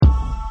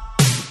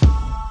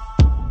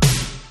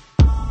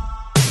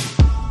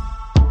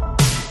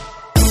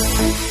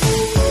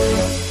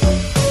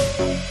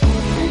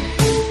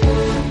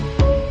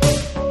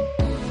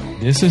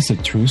This is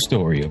a true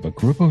story of a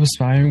group of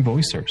aspiring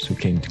voicers who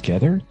came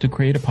together to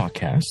create a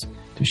podcast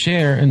to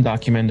share and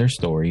document their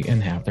story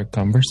and have their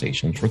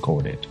conversations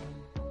recorded.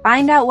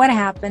 Find out what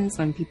happens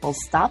when people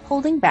stop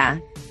holding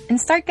back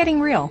and start getting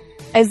real.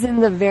 As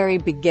in the very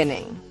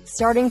beginning,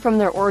 starting from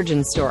their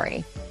origin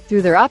story,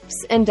 through their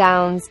ups and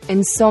downs,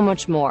 and so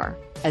much more,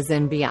 as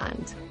in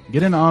beyond.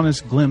 Get an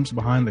honest glimpse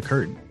behind the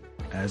curtain,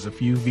 as a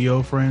few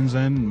VO friends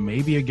and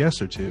maybe a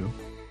guest or two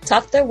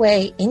talk their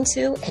way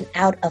into and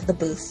out of the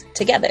booth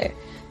together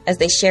as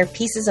they share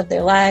pieces of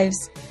their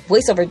lives,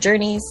 voiceover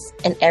journeys,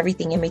 and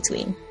everything in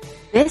between.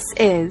 This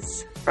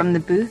is From the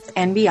Booth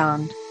and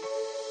Beyond.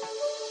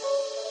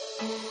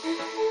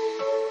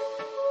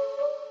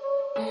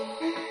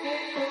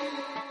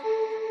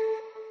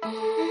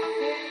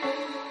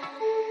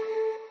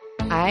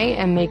 I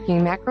am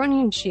making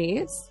macaroni and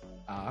cheese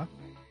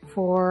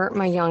for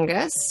my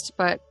youngest,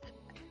 but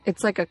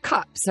it's like a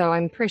cup, so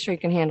I'm pretty sure you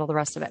can handle the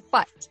rest of it.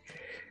 But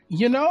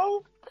you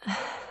know, I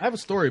have a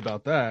story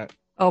about that.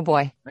 Oh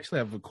boy. Actually,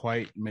 I have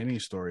quite many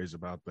stories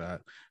about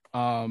that.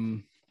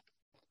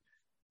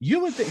 You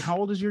would think, how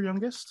old is your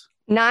youngest?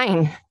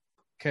 9.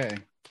 Okay.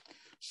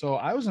 So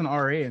I was an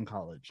RA in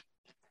college.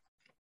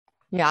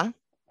 Yeah.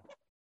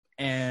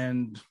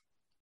 And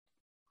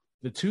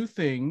the two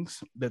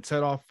things that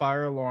set off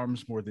fire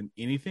alarms more than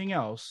anything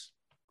else,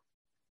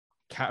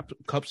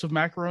 cups of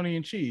macaroni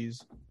and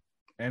cheese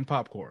and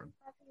popcorn.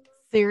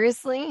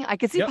 Seriously? I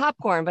could see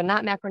popcorn, but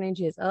not macaroni and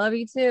cheese. I love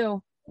you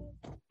too.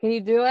 Can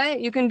you do it?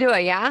 You can do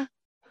it, yeah?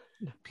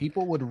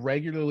 People would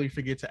regularly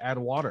forget to add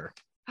water.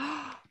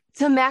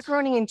 To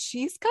macaroni and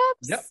cheese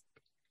cups?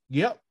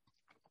 Yep.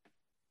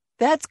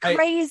 That's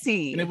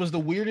crazy. And it was the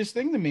weirdest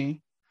thing to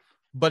me,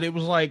 but it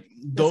was like,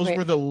 those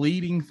were the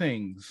leading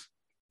things.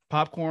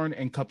 Popcorn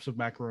and cups of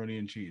macaroni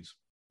and cheese.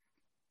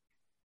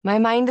 My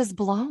mind is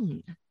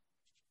blown.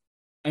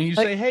 And you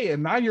say, hey, a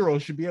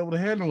 9-year-old should be able to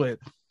handle it.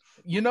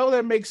 You know,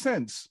 that makes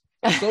sense.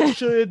 So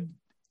should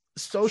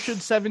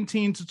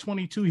 17 to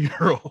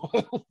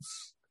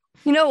 22-year-olds.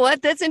 You know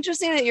what? That's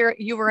interesting that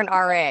you were an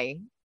RA.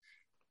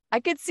 I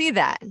could see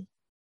that.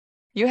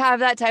 You have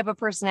that type of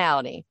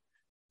personality.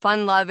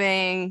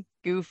 Fun-loving,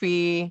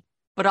 goofy,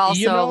 but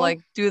also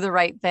like do the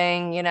right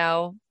thing,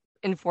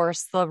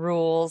 enforce the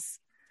rules.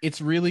 It's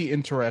really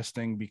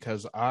interesting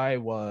because I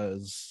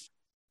was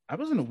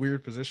in a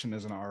weird position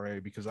as an RA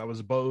because I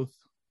was both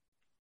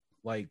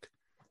like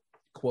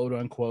quote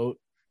unquote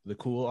the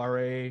cool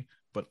RA,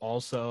 but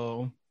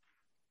also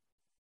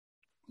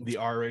the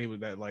RA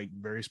that like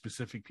very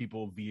specific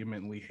people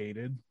vehemently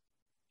hated.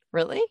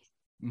 Really?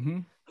 Mm-hmm.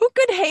 Who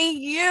could hate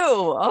you?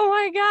 Oh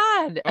my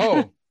God.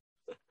 Oh,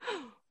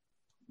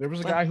 there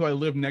was a guy who I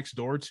lived next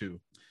door to,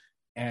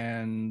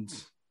 and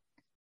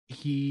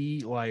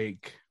he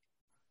like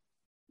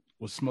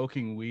was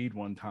smoking weed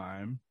one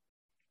time,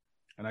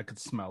 and I could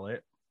smell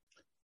it.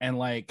 And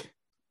like,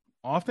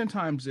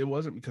 oftentimes it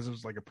wasn't because it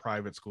was like a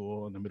private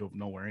school in the middle of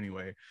nowhere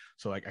anyway.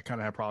 So like, I kind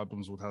of had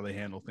problems with how they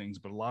handle things,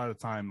 but a lot of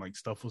the time, like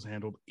stuff was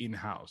handled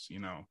in-house,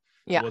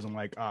 Yeah. It wasn't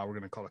like, we're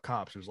going to call the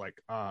cops. It was like,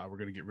 we're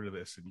going to get rid of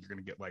this and you're going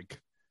to get like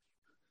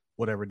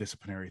whatever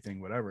disciplinary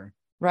thing, whatever.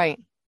 Right.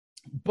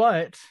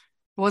 But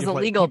it was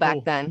illegal back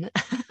then.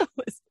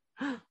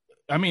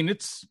 I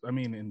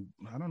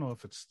don't know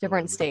if it's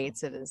different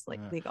states. It is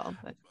like legal,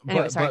 but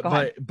anyway, sorry, go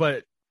ahead.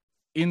 But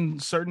in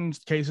certain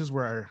cases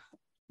where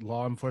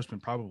law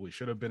enforcement probably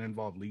should have been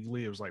involved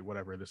legally, it was like,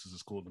 whatever, this is a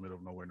school in the middle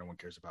of nowhere no one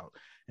cares about,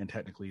 and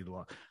technically the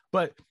law.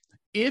 But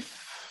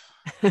if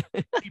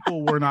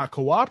people were not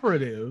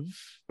cooperative,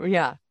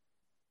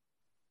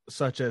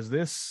 such as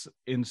this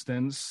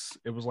instance,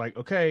 it was like,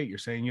 okay, you're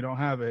saying you don't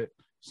have it.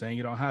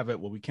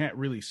 Well, we can't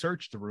really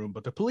search the room,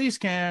 but the police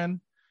can.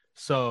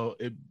 So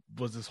it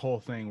was this whole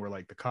thing where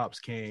like the cops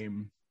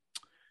came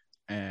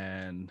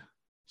and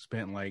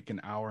spent like an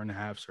hour and a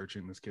half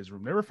searching this kid's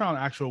room. Never found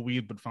actual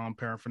weed, but found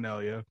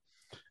paraphernalia.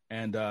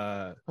 And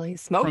he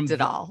smoked it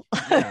all.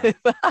 Yeah.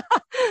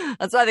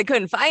 That's why they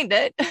couldn't find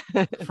it.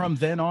 From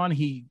then on,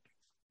 he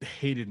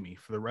hated me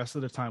for the rest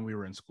of the time we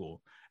were in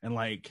school. And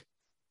like,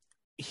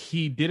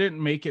 he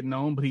didn't make it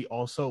known, but he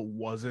also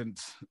wasn't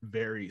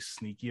very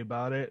sneaky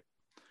about it.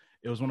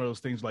 It was one of those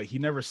things like he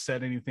never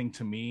said anything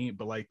to me,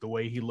 but like the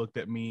way he looked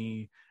at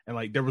me, and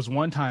like there was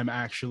one time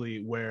actually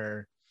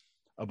where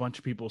a bunch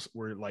of people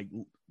were like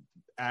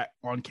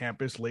on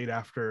campus late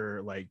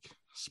after like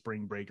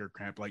spring break or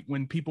camp, like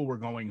when people were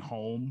going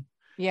home.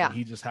 Yeah.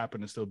 He just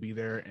happened to still be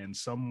there, and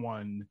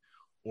someone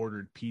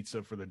ordered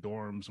pizza for the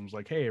dorms and was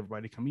like, hey,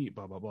 everybody come eat,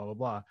 blah, blah, blah, blah,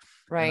 blah.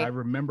 Right. And I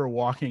remember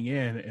walking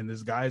in and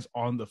this guy's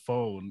on the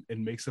phone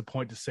and makes a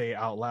point to say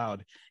out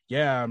loud,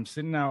 yeah, I'm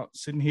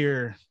sitting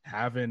here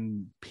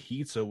having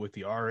pizza with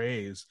the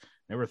RAs.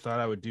 Never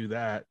thought I would do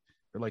that.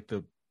 They're like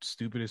the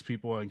stupidest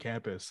people on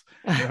campus.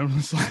 And I'm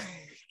just like,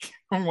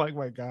 I'm like,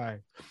 my guy,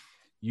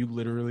 you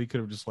literally could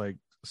have just like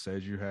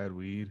said you had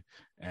weed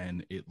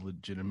and it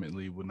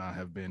legitimately would not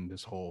have been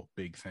this whole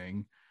big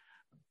thing.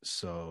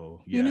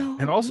 So yeah.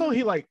 And also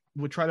he like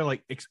would try to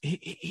like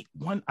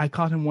I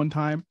caught him one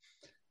time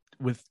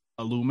with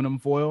aluminum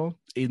foil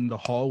in the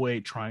hallway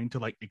trying to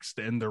like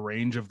extend the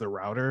range of the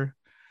router.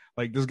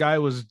 Like this guy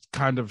was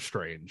kind of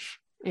strange.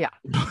 Yeah.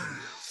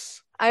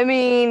 I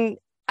mean,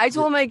 I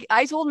told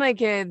my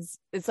kids,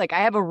 it's like I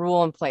have a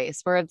rule in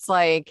place where it's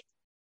like,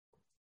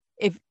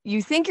 if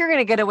you think you're going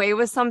to get away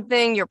with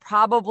something, you're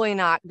probably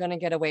not going to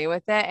get away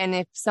with it. And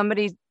if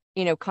somebody,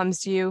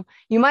 comes to you,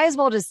 you might as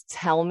well just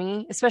tell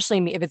me, especially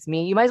me, if it's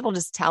me, you might as well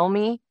just tell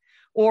me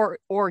or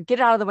get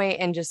out of the way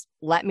and just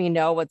let me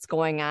know what's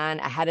going on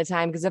ahead of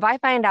time. Because if I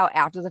find out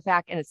after the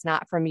fact and it's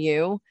not from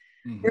you,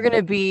 you're going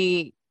to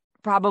be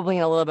probably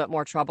in a little bit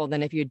more trouble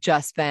than if you'd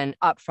just been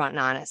upfront and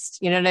honest.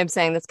 You know what I'm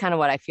saying? That's kind of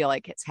what I feel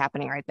like it's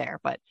happening right there.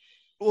 But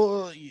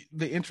well,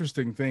 the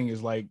interesting thing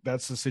is like,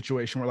 that's the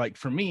situation where like,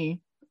 for me,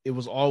 it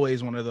was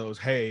always one of those,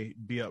 hey,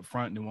 be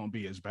upfront and it won't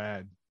be as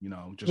bad,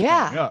 just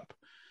coming up.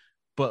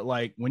 But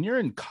like when you're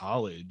in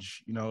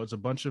college, it's a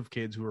bunch of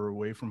kids who are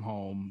away from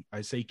home.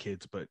 I say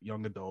kids, but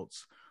young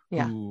adults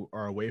who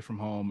are away from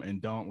home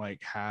and don't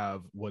like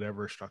have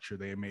whatever structure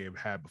they may have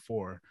had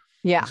before.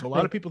 Yeah. And so a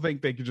lot of people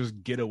think they could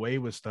just get away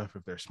with stuff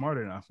if they're smart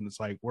enough. And it's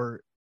like,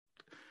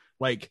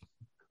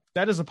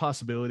 that is a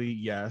possibility.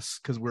 Yes.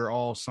 Cause we're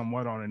all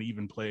somewhat on an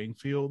even playing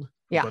field.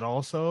 Yeah. But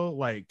also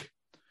like,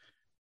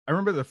 I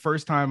remember the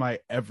first time I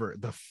ever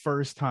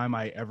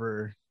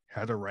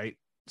had to write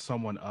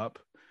someone up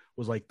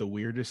was like the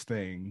weirdest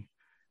thing,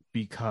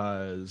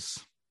 because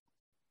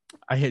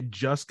I had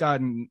just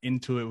gotten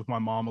into it with my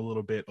mom a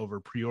little bit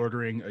over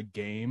pre-ordering a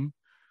game,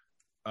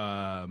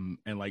 and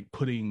like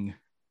putting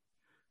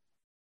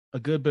a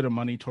good bit of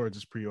money towards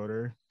this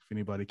pre-order. If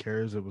anybody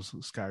cares, it was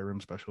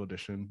Skyrim Special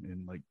Edition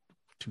in like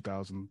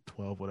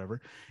 2012,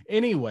 whatever.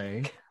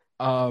 Anyway,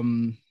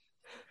 and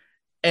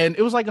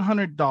it was like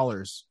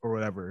 $100 or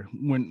whatever,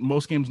 when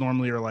most games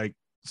normally are like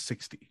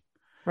 60.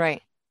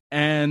 Right.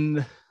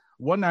 And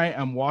one night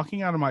I'm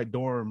walking out of my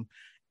dorm,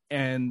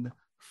 and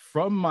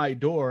from my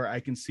door, I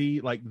can see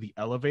like the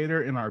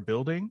elevator in our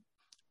building.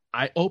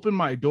 I open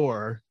my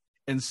door,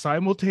 and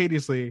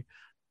simultaneously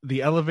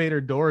the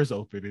elevator door is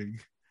opening.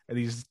 And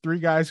these three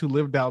guys who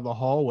live down the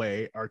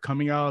hallway are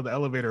coming out of the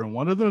elevator, and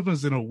one of them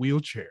is in a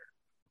wheelchair.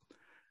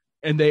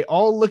 And they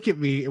all look at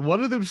me, and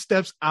one of them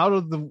steps out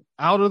of the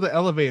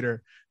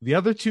elevator. The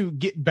other two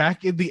get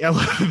back in the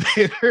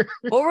elevator.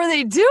 What were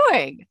they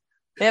doing?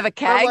 They have a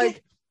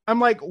keg? I'm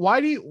like,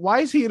 why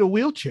is he in a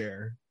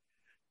wheelchair?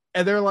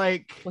 And they're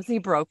like, was he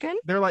broken?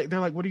 They're like,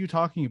 what are you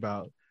talking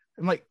about?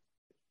 I'm like,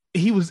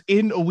 he was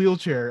in a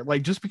wheelchair.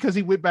 Like, just because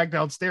he went back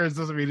downstairs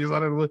doesn't mean he's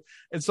not in a wheelchair.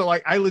 And so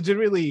like, I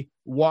legitimately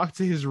walked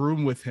to his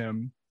room with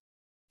him,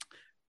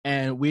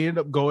 and we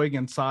ended up going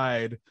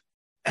inside,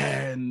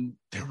 and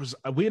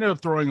we ended up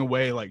throwing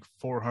away like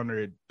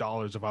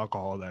 $400 of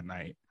alcohol that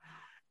night.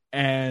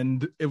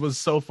 And it was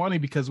so funny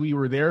because we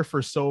were there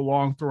for so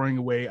long throwing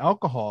away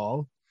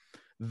alcohol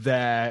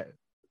that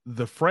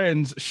the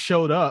friends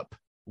showed up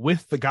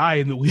with the guy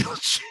in the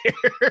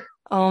wheelchair.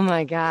 Oh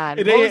my God.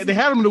 They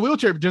had him in the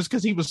wheelchair just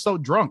because he was so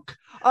drunk.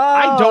 Oh,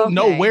 I don't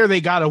know where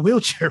they got a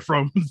wheelchair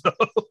from,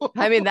 though.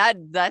 I mean,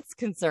 that's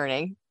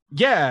concerning.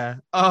 Yeah.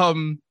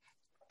 And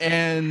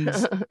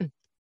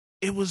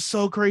it was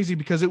so crazy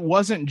because it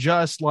wasn't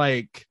just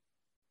like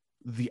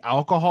the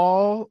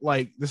alcohol.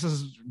 Like, this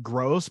is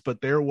gross,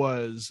 but there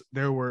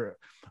were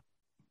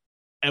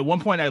at one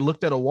point I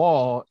looked at a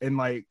wall, and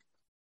like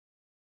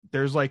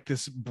there's like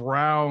this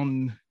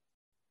brown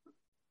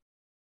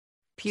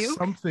puke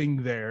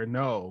something there.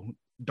 No,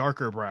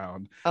 darker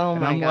brown. Oh,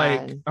 and my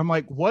God. I'm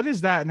like, what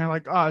is that? And they're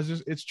like, oh,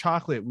 it's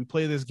chocolate. We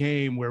play this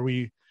game where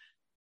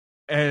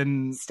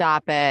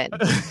stop it.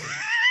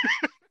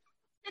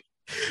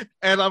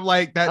 And I'm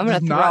like, that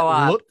does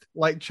not look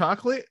like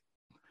chocolate,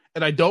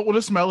 and I don't want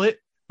to smell it,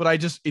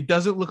 but it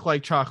doesn't look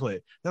like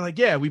chocolate. They're like,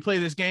 yeah, we play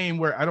this game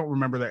where I don't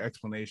remember their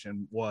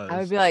explanation was. I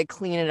would be like,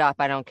 clean it up.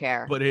 I don't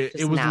care. But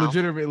it was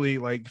legitimately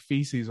like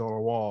feces on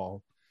a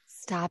wall.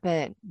 Stop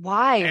it.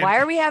 Why? Why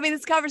are we having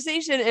this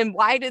conversation? And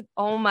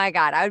oh my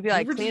God, I would be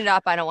like, clean it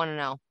up. I don't want to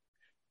know.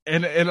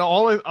 And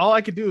all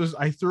I could do is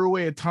I threw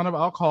away a ton of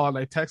alcohol, and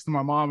I texted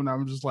my mom, and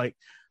I'm just like,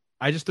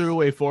 I just threw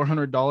away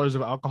 $400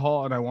 of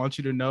alcohol, and I want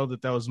you to know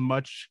that was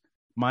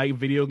my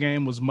video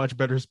game was much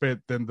better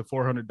spent than the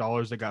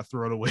 $400 that got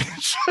thrown away.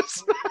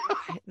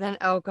 Than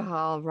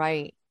alcohol,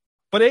 right?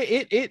 But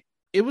it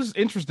was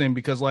interesting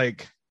because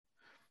like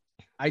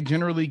I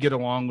generally get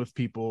along with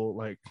people.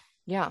 Like,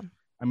 yeah,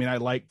 I mean, I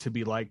like to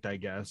be liked, I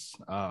guess.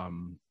 So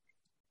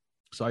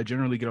I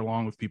generally get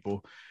along with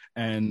people,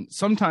 and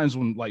sometimes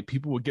when like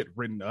people would get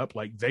written up,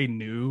 like they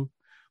knew,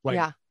 like,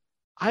 yeah.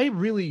 I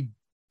really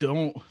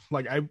don't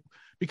like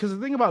because the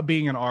thing about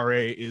being an RA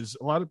is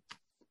a lot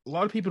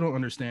of people don't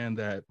understand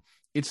that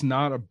it's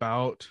not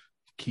about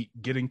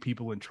getting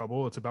people in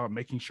trouble. It's about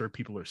making sure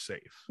people are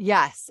safe.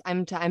 Yes,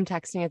 I'm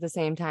texting at the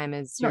same time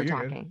as you're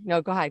talking. Good.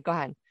 No, go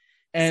ahead.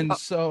 And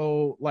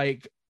so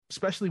like,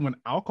 especially when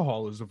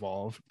alcohol is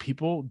involved,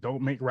 people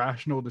don't make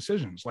rational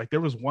decisions. Like, there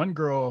was one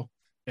girl,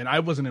 and I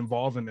wasn't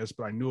involved in this,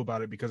 but I knew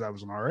about it because I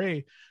was an RA.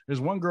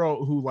 There's one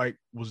girl who like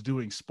was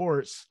doing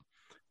sports,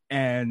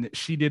 and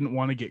she didn't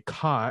want to get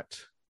caught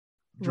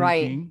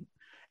drinking,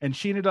 and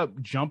she ended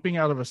up jumping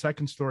out of a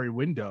second-story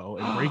window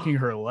and breaking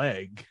her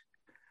leg.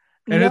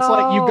 And it's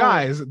like, you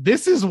guys,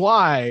 this is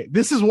why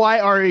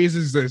RAs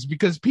exist,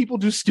 because people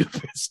do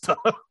stupid stuff.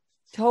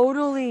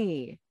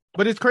 Totally.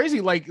 But it's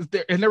crazy. Like,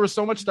 there was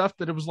so much stuff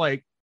that it was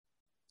like,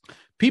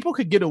 people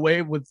could get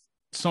away with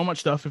so much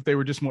stuff if they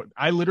were just more.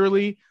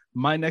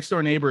 My next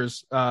door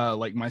neighbors,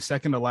 like my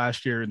second to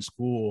last year in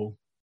school,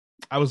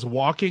 I was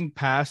walking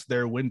past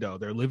their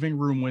living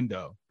room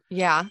window.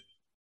 Yeah.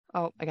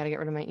 Oh, I got to get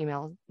rid of my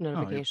email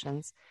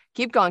notifications.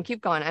 Keep going.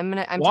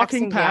 I'm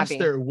walking texting past Gabby.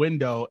 their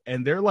window,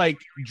 and they're like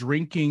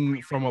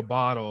drinking from a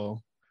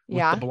bottle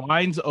with the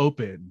blinds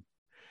open.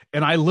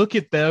 And I look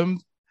at them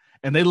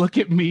and they look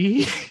at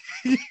me.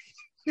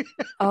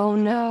 Oh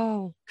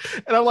no.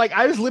 And I'm like,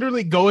 I was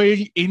literally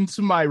going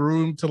into my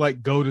room to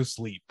like go to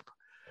sleep.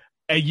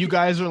 And you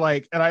guys are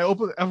like, and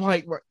I'm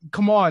like,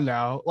 come on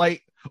now.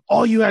 Like,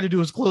 all you had to do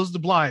was close the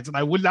blinds, and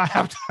I would not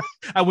have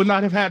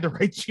had to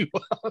write you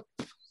up.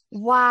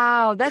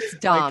 Wow, that's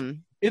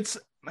dumb. Like, it's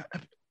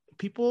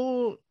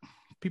people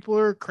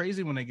are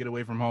crazy when they get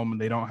away from home and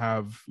they don't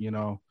have,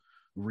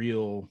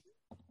 real.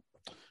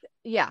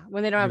 Yeah,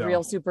 when they don't have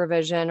real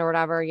supervision or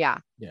whatever. Yeah.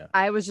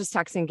 I was just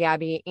texting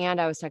Gabby and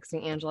I was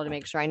texting Angela to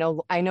make sure.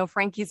 I know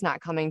Frankie's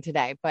not coming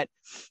today, but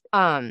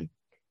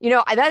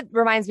that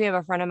reminds me of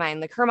a friend of mine.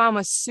 Like, her mom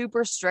was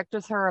super strict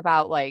with her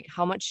about like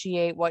how much she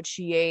ate, what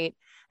she ate,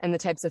 and the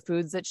types of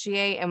foods that she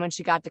ate. And when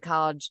she got to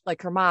college,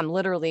 like, her mom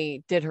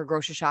literally did her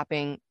grocery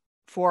shopping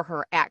for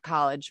her at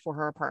college for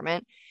her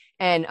apartment.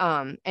 And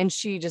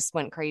she just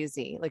went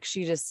crazy. Like,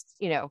 she just,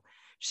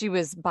 she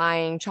was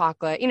buying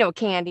chocolate,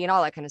 candy and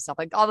all that kind of stuff,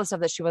 like all the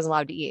stuff that she wasn't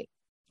allowed to eat.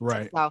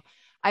 Right. So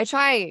I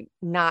try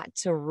not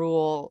to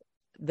rule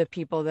the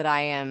people that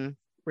I am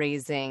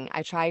raising.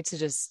 I try to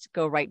just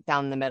go right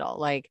down the middle,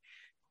 like,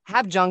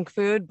 have junk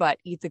food, but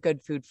eat the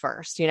good food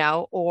first,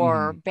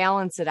 or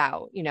balance it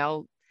out.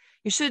 You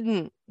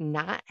shouldn't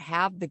not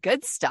have the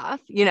good stuff,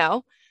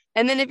 and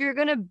then if you're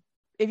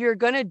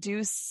going to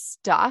do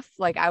stuff,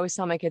 like I always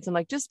tell my kids, I'm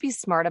like, just be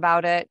smart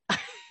about it.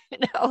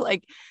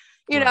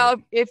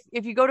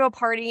 If you go to a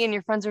party and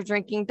your friends are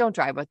drinking, don't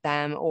drive with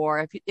them.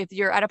 Or if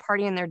you're at a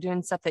party and they're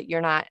doing stuff that you're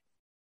not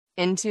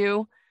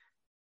into,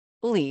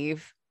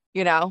 leave,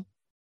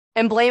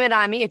 and blame it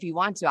on me if you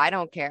want to. I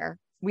don't care.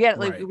 We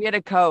had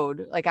a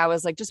code. Like, I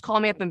was like, just call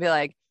me up and be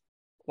like,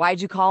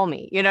 why'd you call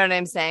me? You know what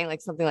I'm saying?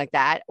 Like, something like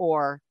that.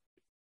 Or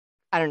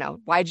I don't know.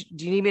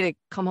 Do you need me to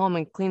come home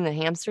and clean the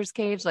hamster's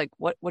cage? Like,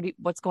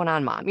 what's going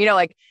on, Mom?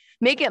 Like,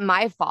 make it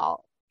my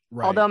fault.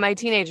 Right. Although my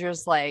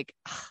teenager's like,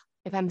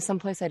 if I'm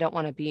someplace I don't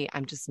want to be,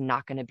 I'm just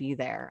not going to be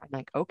there. I'm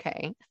like,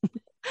 okay.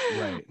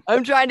 Right.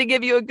 I'm trying to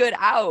give you a good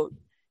out.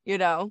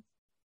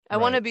 I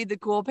want to be the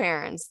cool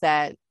parents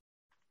that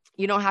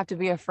you don't have to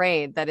be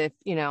afraid that if,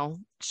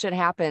 shit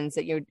happens,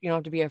 that you don't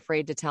have to be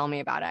afraid to tell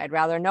me about it. I'd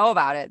rather know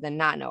about it than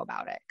not know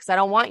about it. Cause I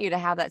don't want you to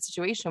have that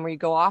situation where you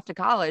go off to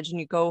college and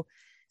you go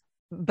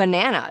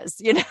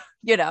bananas,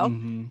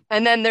 Mm-hmm.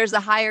 and then there's a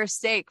higher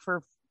stake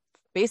for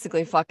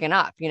basically fucking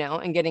up,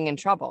 and getting in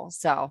trouble.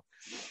 So,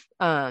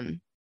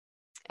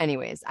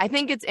 anyways, I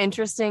think it's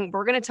interesting.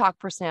 We're going to talk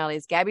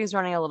personalities. Gabby's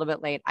running a little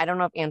bit late. I don't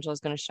know if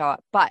Angela's going to show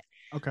up, but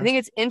okay. I think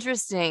it's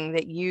interesting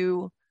that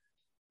you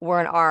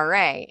were an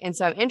RA. And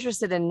so I'm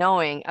interested in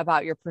knowing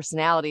about your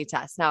personality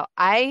test. Now,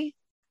 I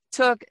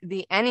took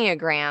the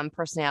Enneagram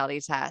personality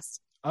test.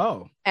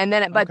 Oh. And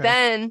then,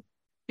 then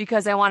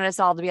because I wanted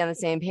us all to be on the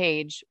same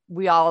page,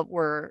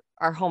 our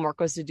homework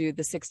was to do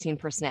the 16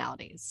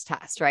 personalities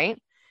test, right?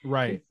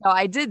 Right. And so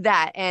I did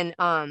that. And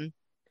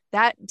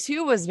that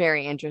too was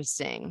very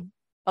interesting.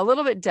 A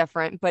little bit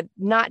different, but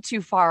not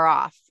too far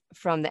off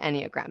from the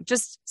Enneagram,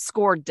 just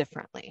scored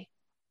differently.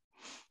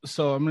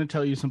 So I'm going to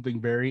tell you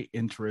something very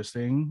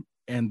interesting,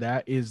 and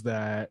that is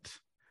that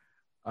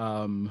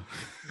oh no,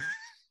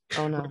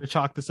 I'm going to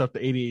chalk this up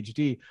to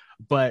ADHD,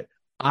 but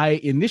I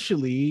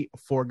initially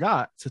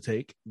forgot to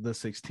take the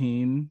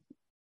 16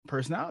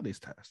 personalities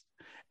test,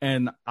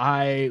 and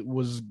I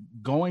was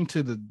going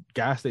to the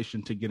gas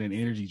station to get an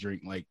energy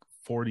drink like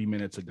 40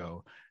 minutes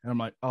ago, and I'm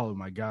like, oh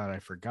my God, I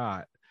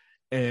forgot.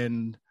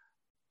 And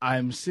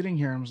I'm sitting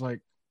here, I was like,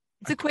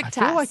 it's a quick test.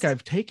 I feel like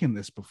I've taken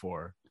this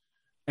before.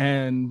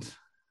 And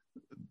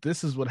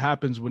this is what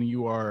happens when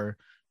you are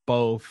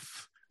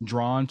both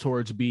drawn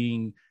towards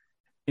being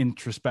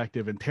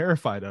introspective and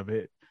terrified of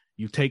it.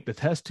 You take the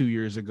test 2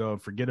 years ago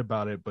and forget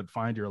about it, but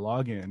find your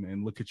login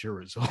and look at your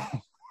result.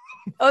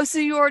 Oh, so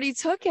you already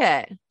took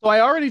it. So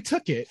I already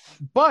took it,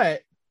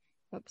 but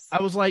Oops.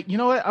 I was like, you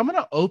know what? I'm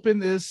going to open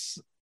this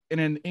in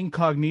an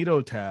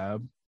incognito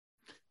tab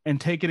and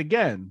take it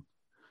again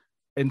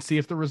and see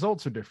if the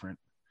results are different.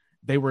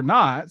 They were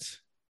not.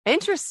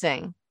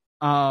 Interesting.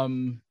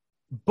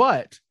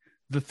 But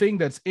the thing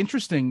that's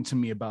interesting to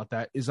me about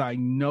that is I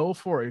know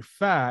for a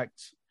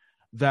fact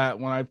that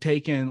when I've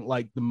taken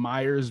like the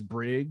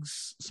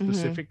Myers-Briggs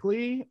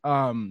specifically,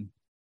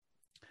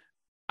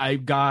 I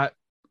got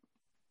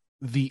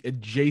the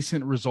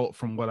adjacent result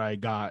from what I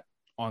got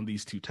on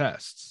these two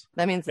tests.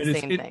 That means the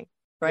same thing,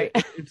 right?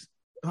 It's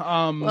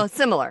well,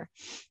 similar.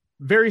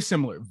 Very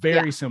similar,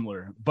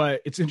 similar.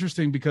 But it's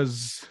interesting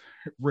because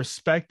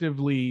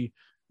respectively,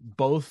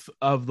 both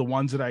of the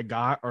ones that I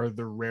got are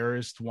the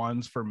rarest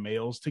ones for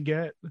males to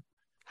get.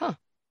 Huh.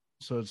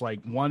 So it's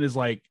like one is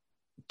like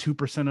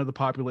 2% of the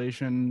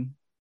population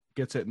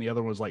gets it, and the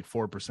other was like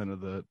 4% of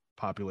the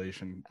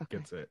population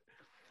gets it.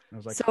 And I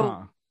was like,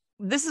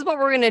 This is what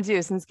we're going to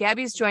do. Since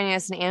Gabby's joining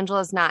us and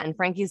Angela's not and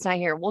Frankie's not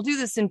here, we'll do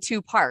this in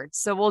 2 parts.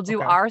 So we'll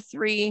do our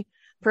 3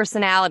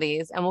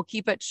 personalities and we'll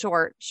keep it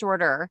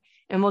shorter,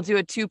 and we'll do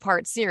a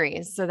 2-part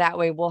series. So that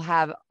way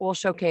we'll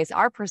showcase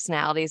our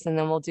personalities, and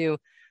then we'll do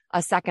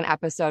a second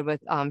episode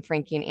with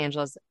Frankie and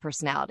Angela's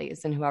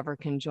personalities and whoever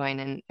can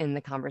join in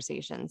the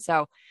conversation.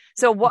 So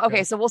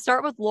we'll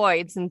start with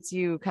Lloyd, since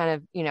you kind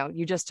of,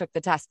 you just took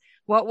the test.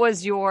 What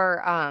was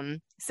your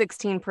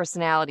 16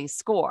 personality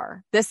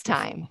score this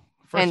time?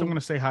 First, I'm going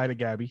to say hi to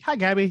Gabby. Hi,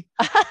 Gabby.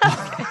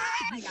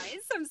 Hi, guys.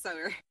 I'm so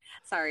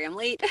sorry I'm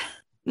late.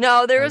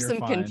 No, there was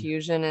some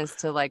confusion as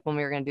to like when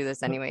we were going to do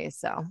this anyway.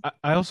 So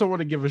I also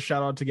want to give a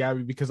shout out to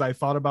Gabby because I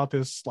thought about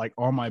this like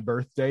on my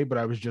birthday, but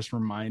I was just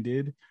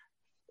reminded.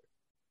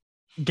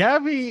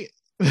 Gabby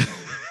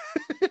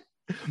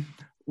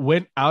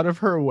went out of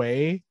her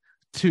way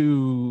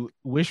to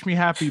wish me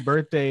happy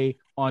birthday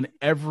on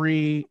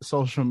every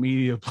social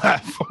media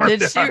platform.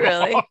 Did she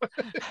really?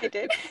 I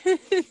did.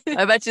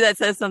 I bet you that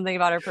says something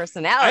about her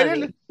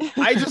personality.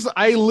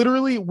 I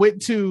literally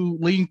went to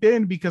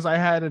LinkedIn because I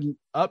had an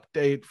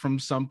update from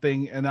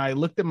something, and I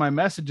looked at my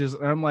messages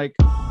and I'm like,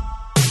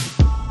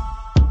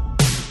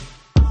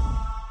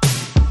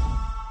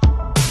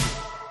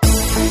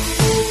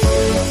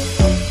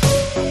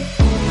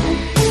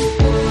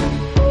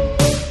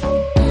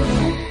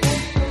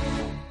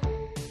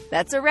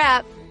 that's a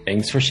wrap.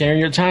 Thanks for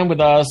sharing your time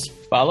with us.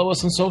 Follow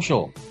us on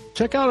social.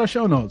 check out our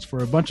show notes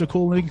for a bunch of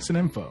cool links and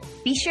info.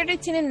 Be sure to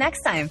tune in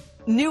next time.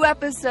 New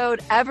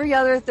episode every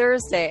other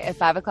Thursday at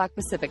 5 o'clock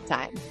Pacific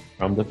time.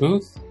 From the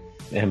booth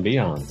and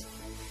beyond.